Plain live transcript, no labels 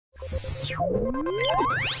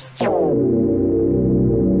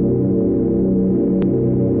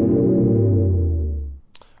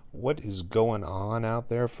What is going on out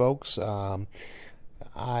there, folks? I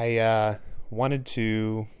wanted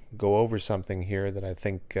to go over something here that I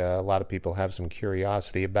think a lot of people have some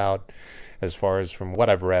curiosity about, as far as from what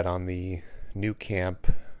I've read on the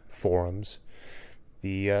NuCamp forums.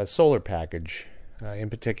 The solar package,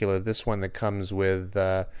 in particular this one that comes with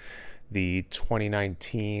the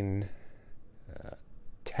 2019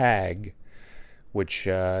 tag, which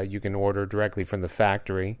you can order directly from the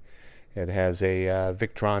factory. It has a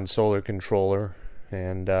Victron solar controller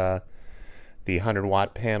and the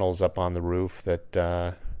 100-watt panels up on the roof that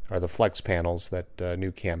are the flex panels that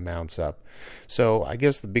NuCamp mounts up. So I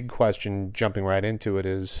guess the big question, jumping right into it,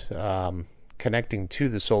 is connecting to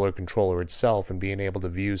the solar controller itself and being able to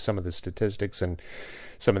view some of the statistics and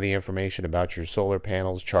some of the information about your solar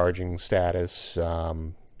panels, charging status,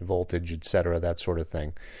 voltage, etc., that sort of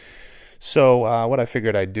thing. So what I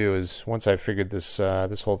figured I'd do is, once I figured this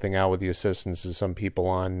whole thing out with the assistance of some people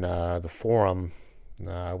on the forum,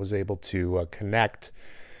 I was able to connect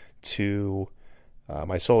to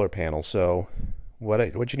my solar panel. So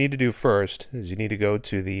what you need to do first is you need to go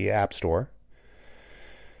to the App Store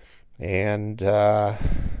and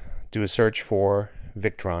do a search for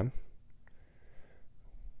Victron,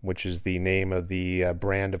 which is the name of the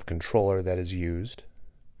brand of controller that is used.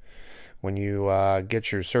 When you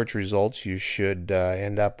get your search results, you should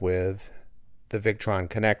end up with the Victron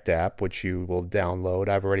Connect app, which you will download.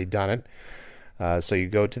 I've already done it. So you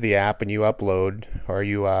go to the app and you upload,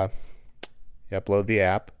 you upload the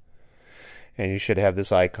app, and you should have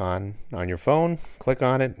this icon on your phone. Click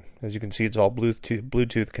on it. As you can see, it's all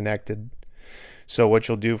Bluetooth connected. So what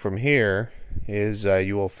you'll do from here is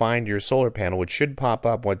you will find your solar panel, which should pop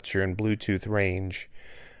up once you're in Bluetooth range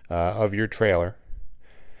of your trailer,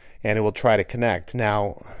 and it will try to connect.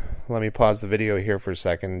 Now, let me pause the video here for a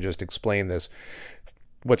second and just explain this.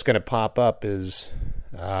 What's going to pop up is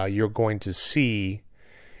you're going to see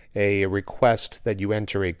a request that you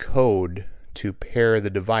enter a code to pair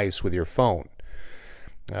the device with your phone.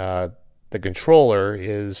 The controller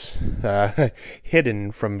is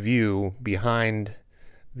hidden from view behind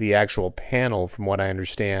the actual panel, from what I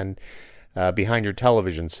understand, behind your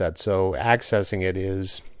television set. So accessing it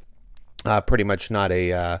is pretty much not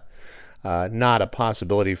a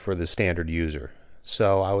possibility for the standard user.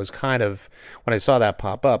 So I was kind of, when I saw that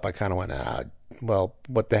pop up, I kind of went, well,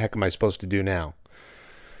 what the heck am I supposed to do now?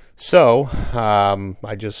 So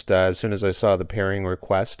I just, as soon as I saw the pairing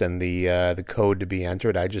request and the code to be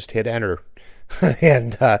entered, I just hit enter.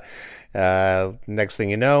 And next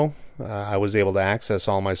thing you know, I was able to access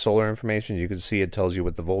all my solar information. You can see it tells you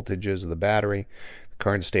what the voltage is of the battery, the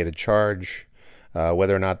current state of charge,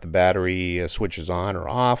 whether or not the battery switches on or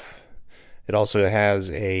off. It also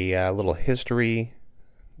has a little history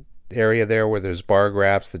area there where there's bar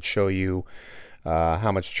graphs that show you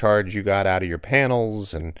how much charge you got out of your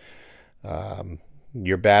panels and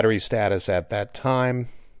your battery status at that time.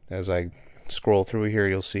 As I scroll through here,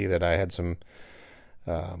 you'll see that I had some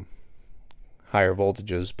higher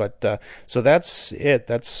voltages. But so that's it.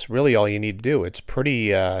 That's really all you need to do. It's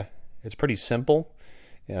pretty simple.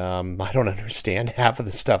 I don't understand half of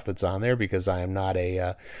the stuff that's on there because I am not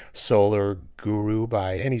a solar guru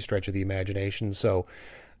by any stretch of the imagination. So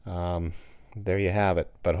there you have it.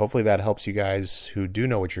 But hopefully that helps you guys who do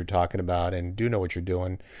know what you're talking about and do know what you're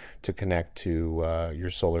doing to connect to your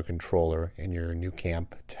solar controller and your NuCamp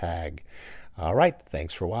tag. All right.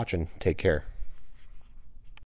 Thanks for watching. Take care.